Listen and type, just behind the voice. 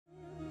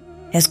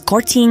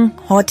escorting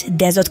hot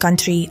desert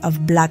country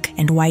of black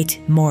and white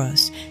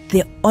Moors,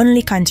 the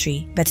only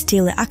country that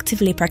still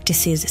actively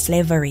practices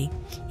slavery.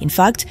 In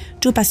fact,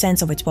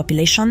 2% of its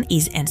population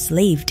is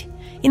enslaved.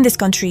 In this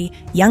country,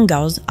 young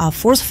girls are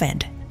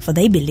force-fed, for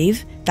they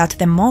believe that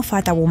the more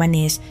fat a woman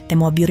is, the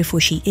more beautiful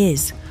she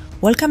is.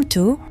 Welcome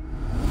to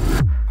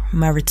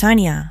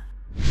Mauritania.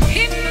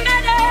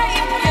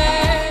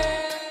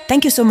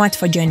 Thank you so much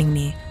for joining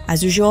me.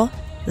 As usual,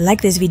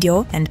 like this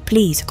video and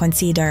please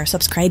consider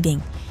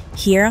subscribing.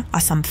 Here are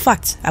some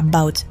facts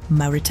about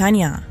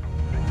Mauritania.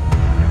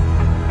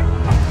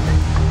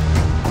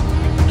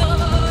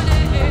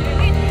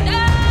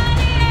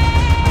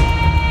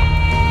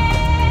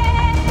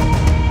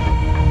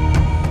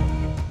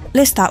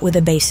 Let's start with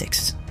the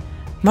basics.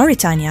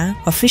 Mauritania,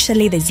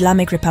 officially the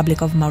Islamic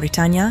Republic of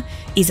Mauritania,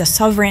 is a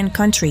sovereign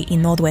country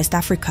in Northwest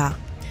Africa.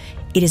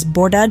 It is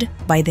bordered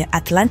by the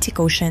Atlantic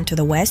Ocean to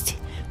the west,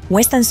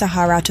 Western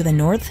Sahara to the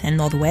north and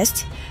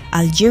northwest,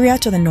 Algeria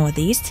to the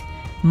northeast,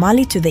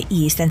 Mali to the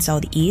east and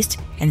southeast,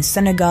 and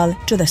Senegal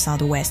to the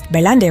southwest.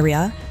 By land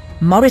area,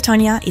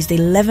 Mauritania is the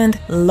 11th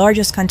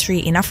largest country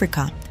in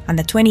Africa and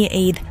the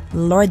 28th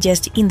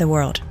largest in the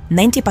world.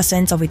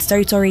 90% of its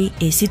territory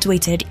is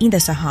situated in the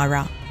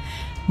Sahara.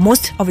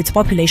 Most of its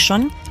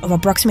population, of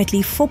approximately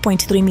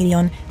 4.3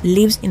 million,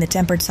 lives in the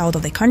temperate south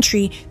of the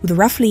country, with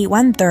roughly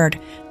one-third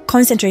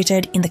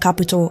concentrated in the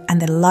capital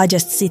and the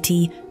largest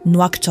city,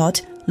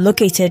 Nouakchott,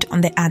 located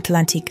on the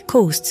Atlantic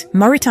coast.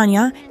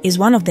 Mauritania is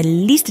one of the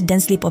least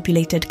densely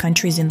populated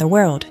countries in the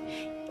world.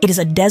 It is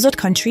a desert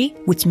country,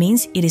 which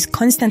means it is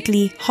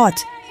constantly hot,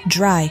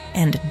 dry,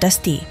 and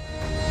dusty.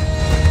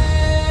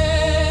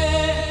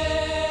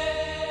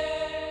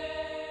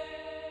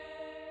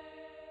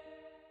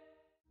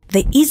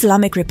 The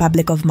Islamic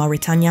Republic of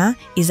Mauritania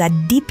is a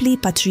deeply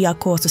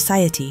patriarchal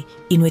society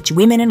in which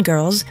women and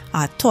girls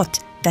are taught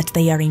that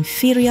they are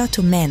inferior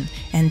to men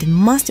and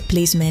must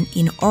please men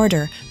in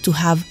order to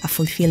have a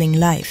fulfilling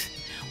life.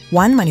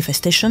 One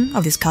manifestation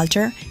of this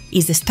culture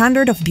is the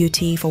standard of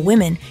beauty for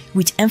women,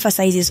 which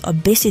emphasizes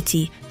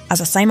obesity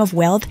as a sign of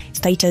wealth,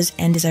 status,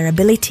 and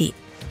desirability.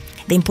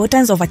 The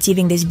importance of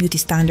achieving this beauty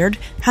standard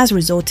has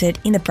resulted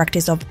in the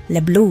practice of le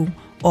bleu,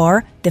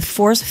 or the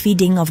forced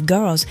feeding of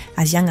girls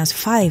as young as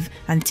 5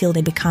 until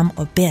they become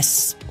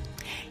obese.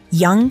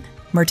 Young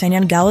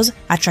Mauritanian girls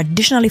are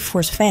traditionally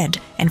force-fed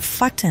and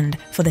fattened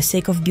for the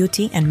sake of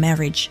beauty and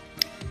marriage.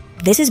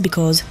 This is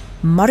because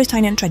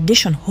Mauritanian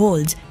tradition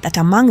holds that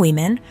among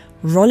women,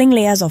 rolling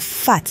layers of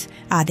fat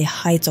are the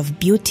height of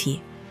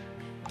beauty.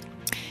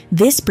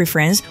 This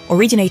preference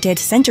originated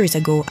centuries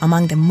ago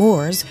among the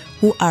Moors,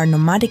 who are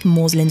nomadic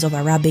Muslims of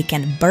Arabic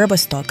and Berber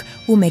stock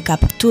who make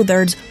up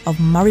 2/3 of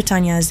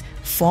Mauritania's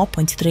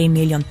 4.3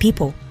 million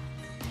people.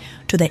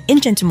 To the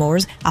ancient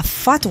Moors, a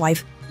fat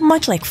wife,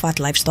 much like fat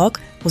livestock,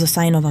 was a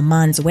sign of a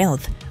man's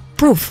wealth,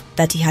 proof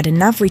that he had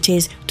enough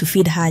riches to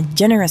feed her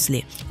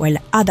generously, while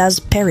others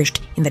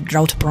perished in the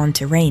drought-prone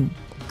terrain.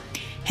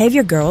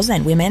 Heavier girls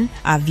and women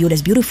are viewed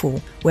as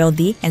beautiful,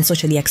 wealthy, and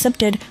socially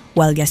accepted,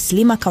 while their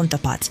slimmer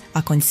counterparts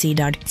are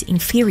considered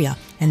inferior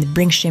and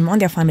bring shame on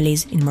their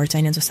families in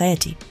Mauritanian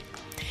society.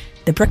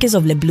 The practice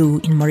of le bleu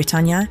in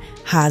Mauritania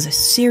has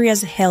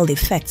serious health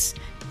effects,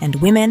 and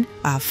women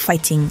are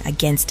fighting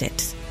against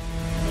it.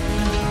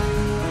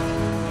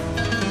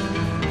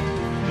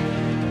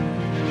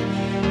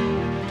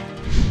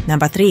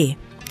 Number 3.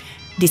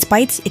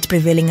 Despite its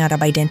prevailing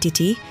Arab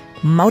identity,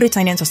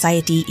 Mauritanian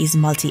society is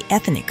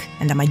multi-ethnic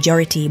and a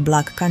majority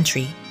black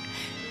country.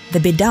 The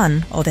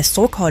Bedan, or the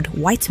so-called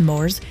white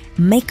Moors,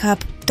 make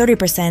up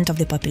 30% of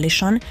the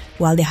population,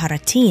 while the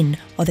Haratin,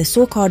 or the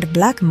so-called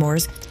black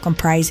Moors,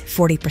 comprise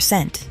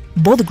 40%.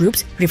 Both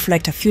groups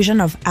reflect a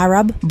fusion of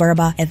Arab,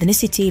 Berber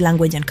ethnicity,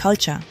 language, and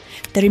culture.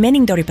 The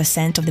remaining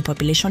 30% of the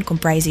population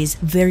comprises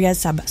various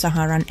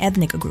sub-Saharan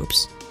ethnic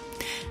groups.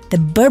 The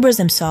Berbers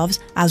themselves,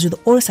 as with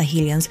all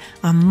Sahelians,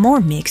 are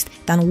more mixed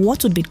than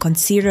what would be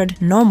considered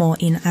normal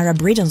in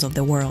Arab regions of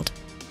the world.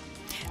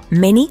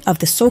 Many of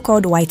the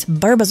so-called white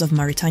Berbers of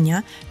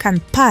Mauritania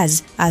can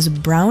pass as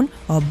brown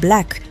or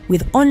black,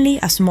 with only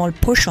a small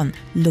portion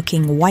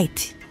looking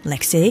white,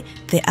 like say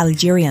the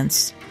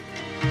Algerians.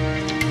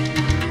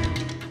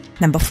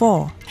 Number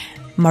 4.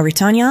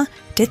 Mauritania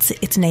takes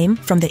its name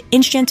from the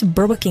ancient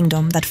Berber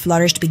kingdom that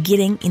flourished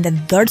beginning in the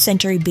 3rd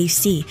century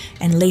BC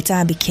and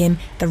later became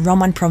the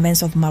Roman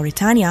province of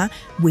Mauritania,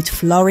 which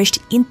flourished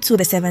into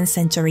the 7th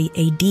century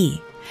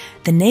AD.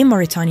 The name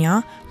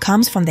Mauritania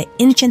comes from the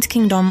ancient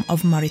kingdom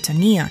of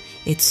Mauritania,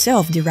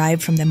 itself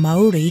derived from the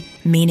Maori,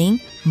 meaning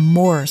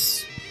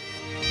Moors.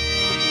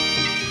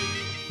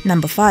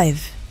 Number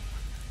 5.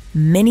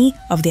 Many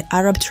of the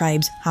Arab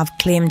tribes have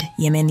claimed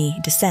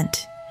Yemeni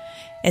descent.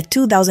 A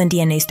 2000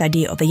 DNA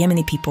study of the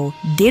Yemeni people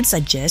did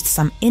suggest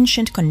some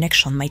ancient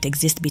connection might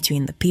exist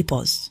between the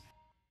peoples.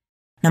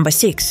 Number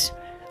 6.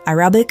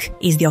 Arabic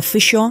is the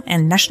official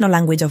and national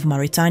language of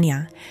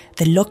Mauritania.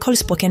 The local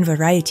spoken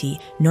variety,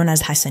 known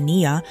as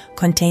Hassaniya,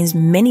 contains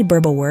many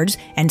Berber words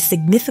and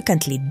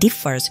significantly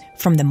differs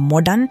from the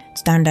modern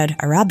standard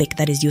Arabic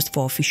that is used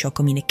for official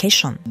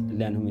communication.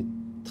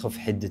 تخف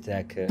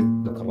حدتك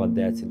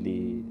المكردات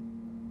اللي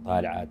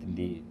طالعات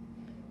اللي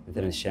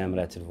مثلا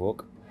الشاملات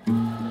الفوق.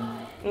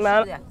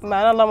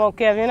 معنا الله مو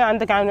كافينا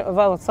عندك عن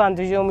فاوصان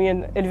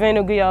يوميا 2000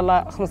 وقيا الله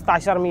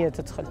 1500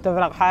 تدخل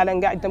تفرغ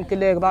حالا قاعد تم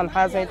كل يقضان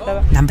حاسين.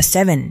 Number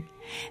 7.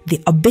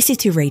 The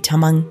obesity rate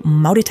among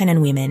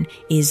Mauritanian women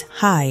is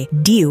high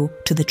due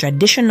to the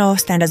traditional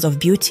standards of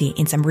beauty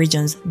in some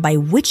regions by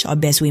which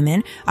obese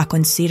women are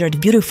considered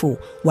beautiful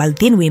while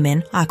thin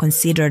women are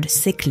considered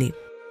sickly.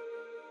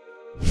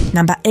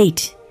 Number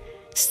 8.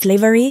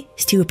 Slavery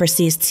still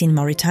persists in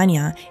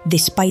Mauritania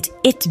despite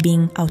it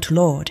being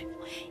outlawed.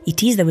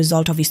 It is the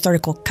result of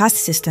historical caste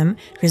system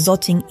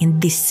resulting in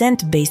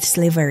descent-based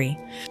slavery.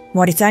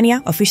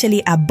 Mauritania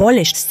officially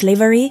abolished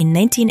slavery in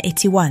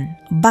 1981,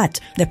 but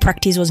the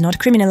practice was not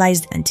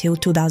criminalized until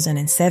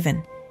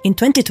 2007. In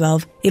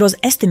 2012, it was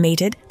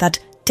estimated that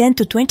 10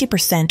 to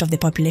 20% of the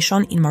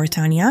population in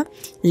Mauritania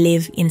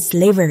live in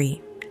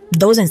slavery.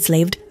 Those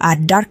enslaved are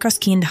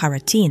darker-skinned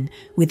Haratin,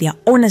 with their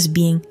owners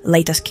being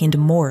lighter-skinned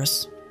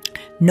Moors.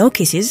 No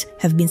cases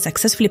have been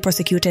successfully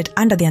prosecuted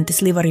under the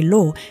anti-slavery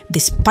law,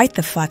 despite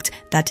the fact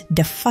that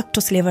de facto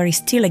slavery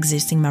still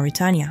exists in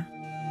Mauritania.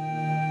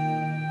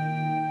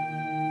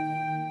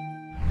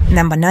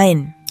 Number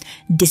 9.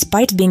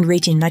 Despite being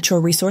rich in natural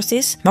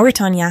resources,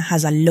 Mauritania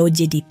has a low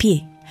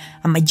GDP.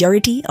 A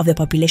majority of the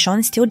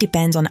population still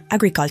depends on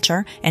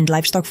agriculture and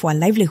livestock for a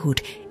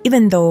livelihood,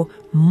 even though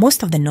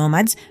most of the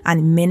nomads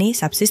and many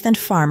subsistence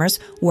farmers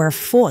were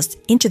forced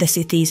into the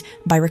cities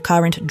by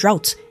recurrent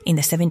droughts in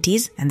the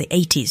 70s and the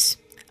 80s.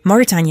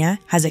 Mauritania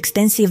has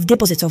extensive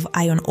deposits of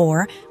iron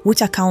ore,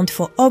 which account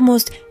for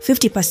almost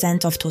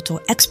 50% of total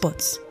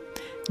exports.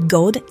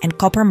 Gold and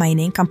copper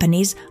mining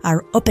companies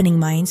are opening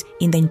mines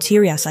in the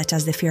interior, such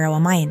as the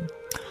Firawa mine.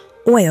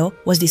 Oil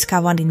was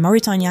discovered in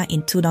Mauritania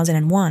in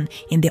 2001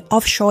 in the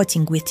offshore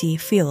Tinguiti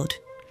field.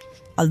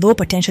 Although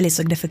potentially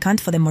significant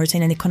for the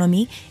Mauritanian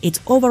economy, its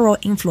overall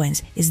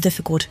influence is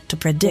difficult to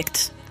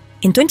predict.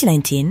 In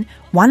 2019,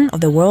 one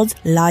of the world's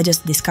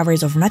largest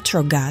discoveries of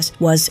natural gas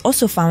was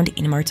also found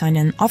in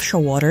Mauritanian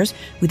offshore waters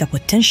with a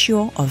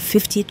potential of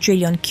 50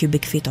 trillion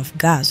cubic feet of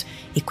gas,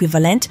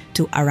 equivalent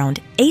to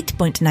around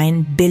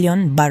 8.9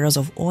 billion barrels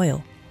of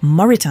oil.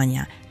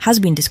 Mauritania has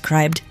been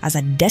described as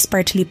a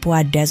desperately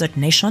poor desert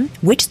nation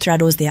which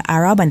straddles the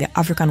Arab and the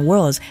African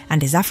worlds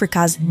and is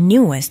Africa's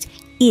newest,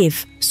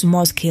 if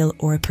small-scale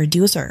oil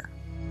producer.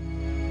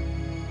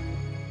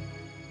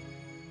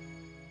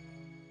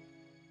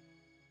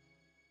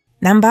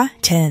 Number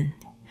 10.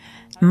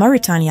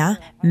 Mauritania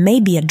may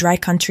be a dry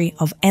country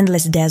of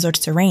endless desert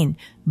terrain,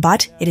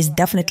 but it is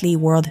definitely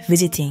worth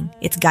visiting.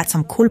 It's got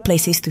some cool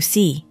places to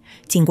see.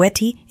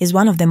 Tinguiti is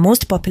one of the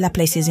most popular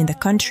places in the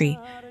country.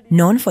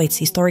 Known for its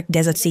historic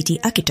desert city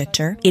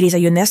architecture, it is a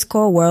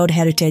UNESCO World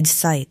Heritage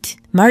Site.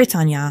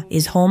 Mauritania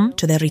is home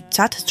to the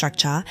Richat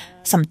structure,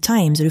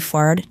 sometimes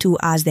referred to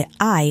as the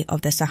Eye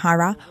of the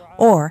Sahara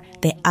or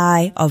the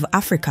Eye of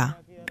Africa.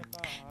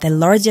 The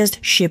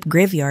largest ship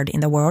graveyard in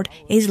the world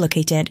is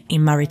located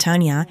in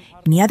Mauritania,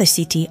 near the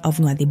city of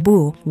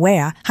Nouadhibou,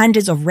 where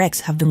hundreds of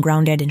wrecks have been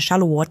grounded in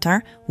shallow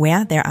water,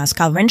 where they are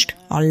scavenged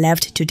or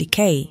left to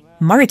decay.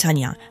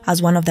 Mauritania has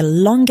one of the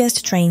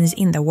longest trains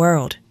in the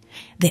world.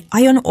 The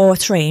iron ore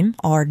train,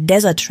 or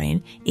desert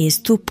train, is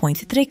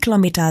 2.3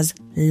 kilometers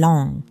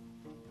long.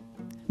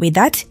 With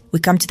that, we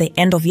come to the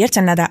end of yet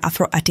another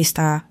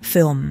AfroArtista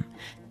film.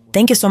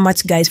 Thank you so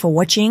much, guys, for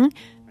watching.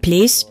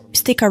 Please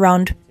stick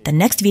around. The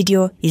next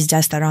video is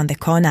just around the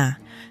corner.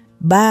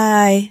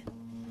 Bye!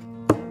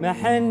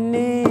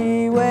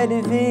 محني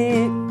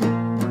والفي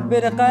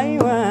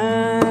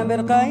بالقيوان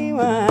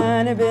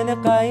بالقيوان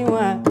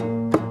بالقيوان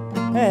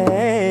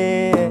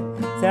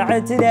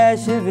ساعة لا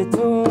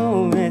شفتو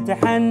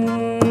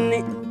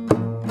متحني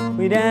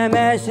وإذا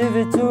ما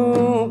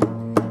شفتو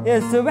يا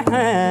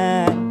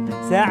سبحان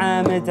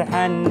ساعة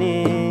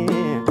متحني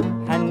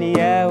حني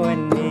يا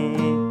وني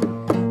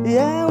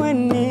يا